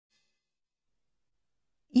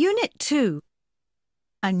Unit 2.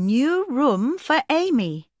 A new room for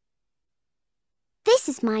Amy. This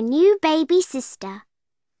is my new baby sister.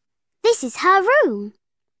 This is her room.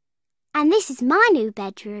 And this is my new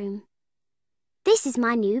bedroom. This is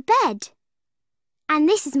my new bed. And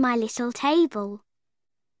this is my little table.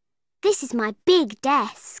 This is my big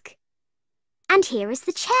desk. And here is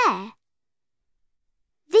the chair.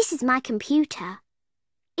 This is my computer.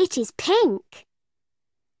 It is pink.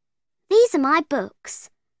 These are my books.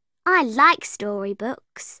 I like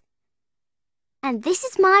storybooks. And this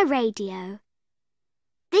is my radio.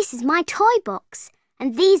 This is my toy box,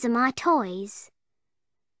 and these are my toys.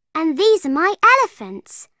 And these are my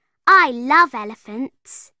elephants. I love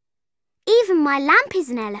elephants. Even my lamp is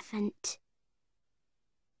an elephant.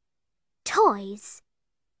 Toys.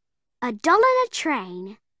 A doll and a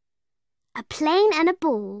train. A plane and a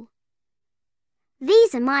ball.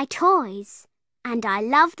 These are my toys, and I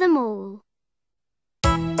love them all.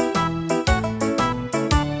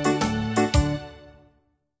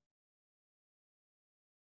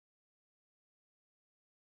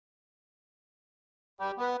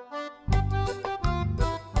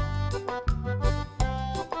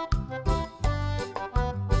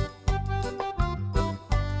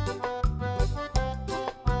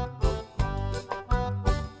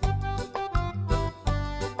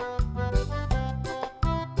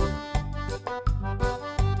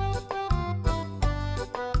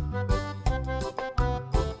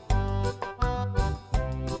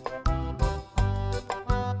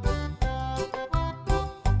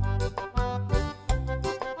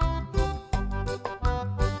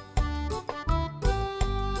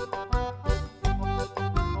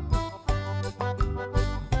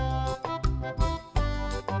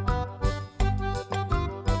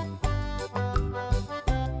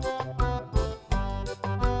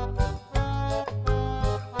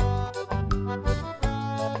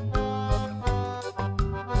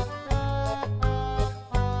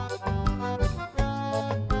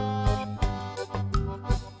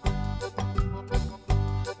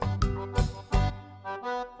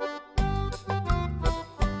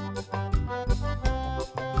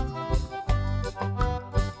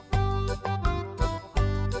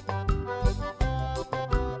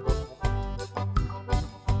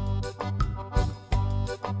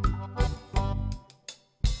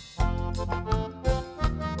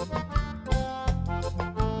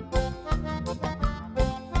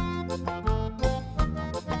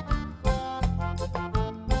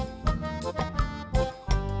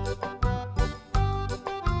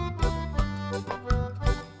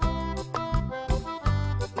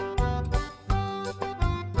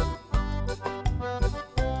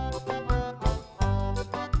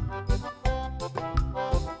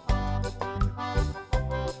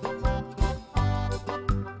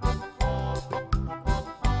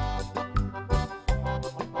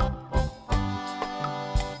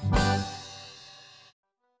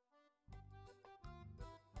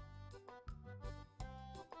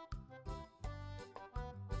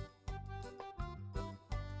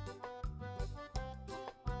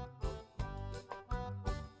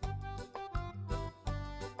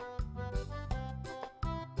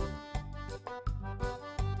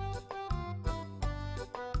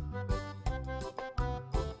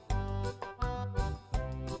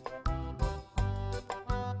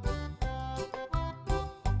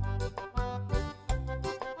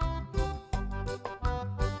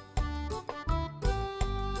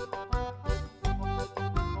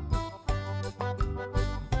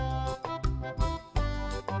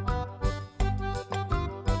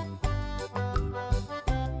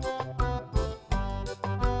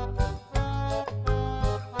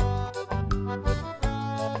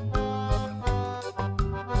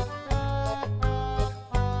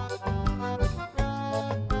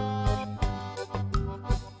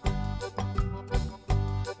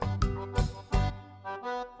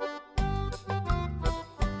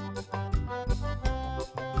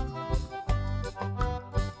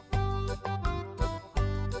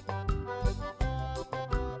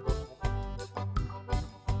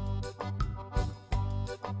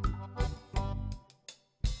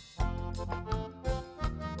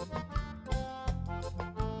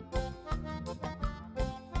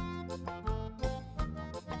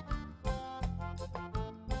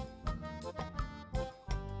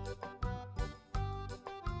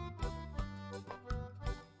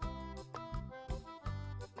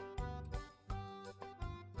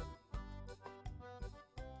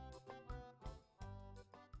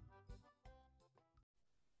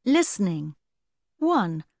 Listening.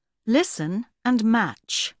 1. Listen and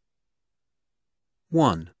match.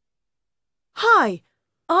 1. Hi,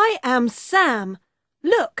 I am Sam.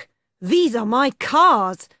 Look, these are my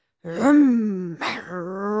cars.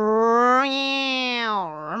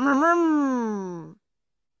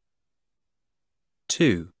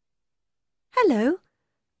 2. Hello,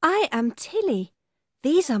 I am Tilly.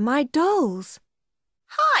 These are my dolls.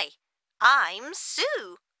 Hi, I'm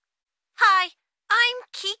Sue. Hi, I'm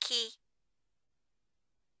Kiki.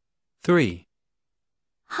 3.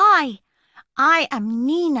 Hi, I am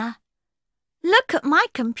Nina. Look at my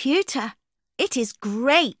computer. It is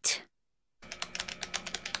great.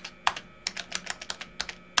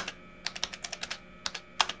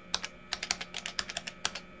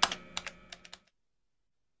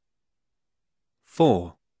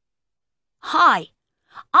 4. Hi,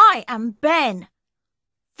 I am Ben.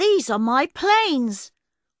 These are my planes.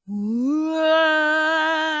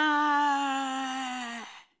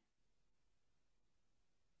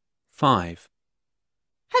 5.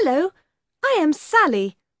 Hello, I am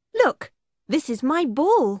Sally. Look, this is my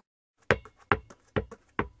ball.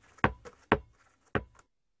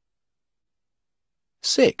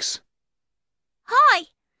 6. Hi,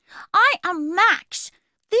 I am Max.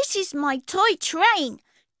 This is my toy train.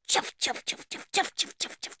 Chuff, chuff, chuff, chuff, chuff, chuff,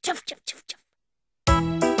 chuff, chuff, chuff, chuff, chuff, chuff.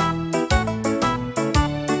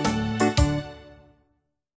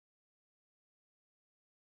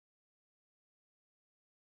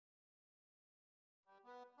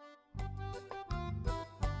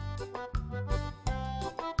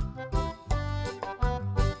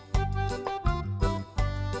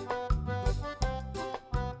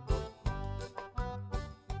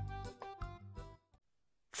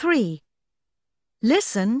 3.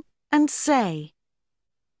 Listen and say.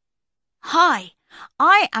 Hi,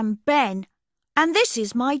 I am Ben, and this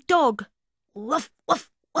is my dog. Woof, woof,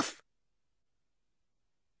 woof.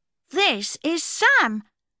 This is Sam,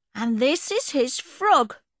 and this is his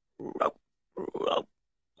frog.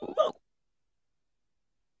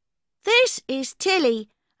 This is Tilly,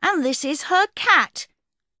 and this is her cat.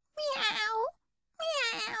 Meow,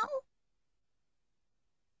 meow.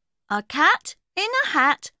 A cat in a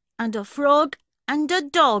hat and a frog and a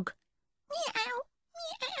dog. Meow,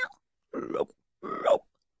 meow.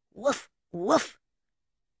 Woof, woof.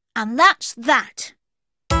 And that's that.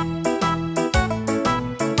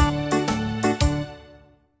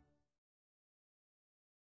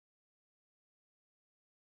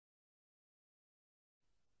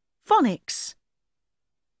 Phonics.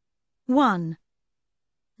 1.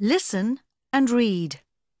 Listen and read.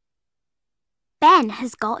 Ben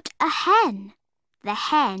has got a hen. The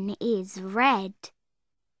hen is red.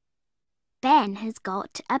 Ben has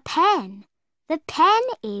got a pen. The pen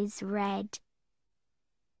is red.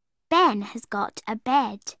 Ben has got a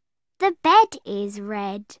bed. The bed is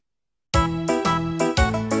red.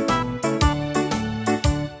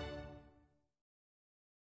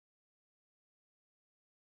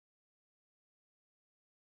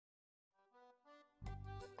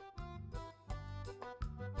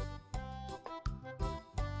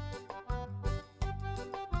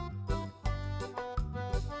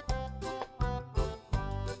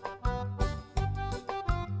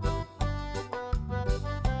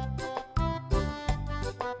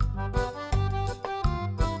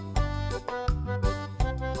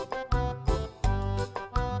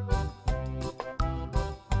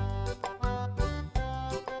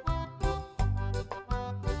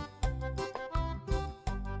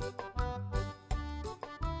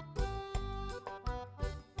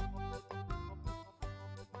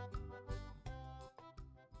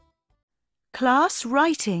 Class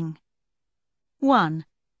writing. 1.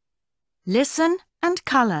 Listen and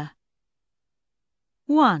colour.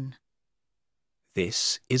 1.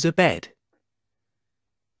 This is a bed.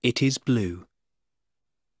 It is blue.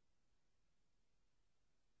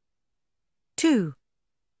 2.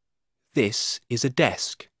 This is a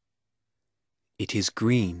desk. It is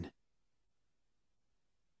green.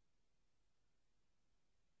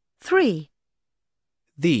 3.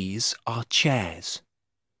 These are chairs.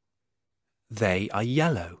 They are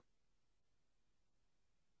yellow.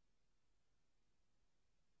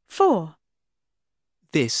 4.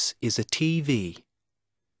 This is a TV.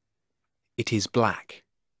 It is black.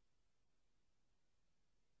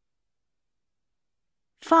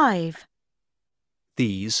 5.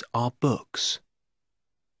 These are books.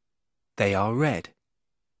 They are red.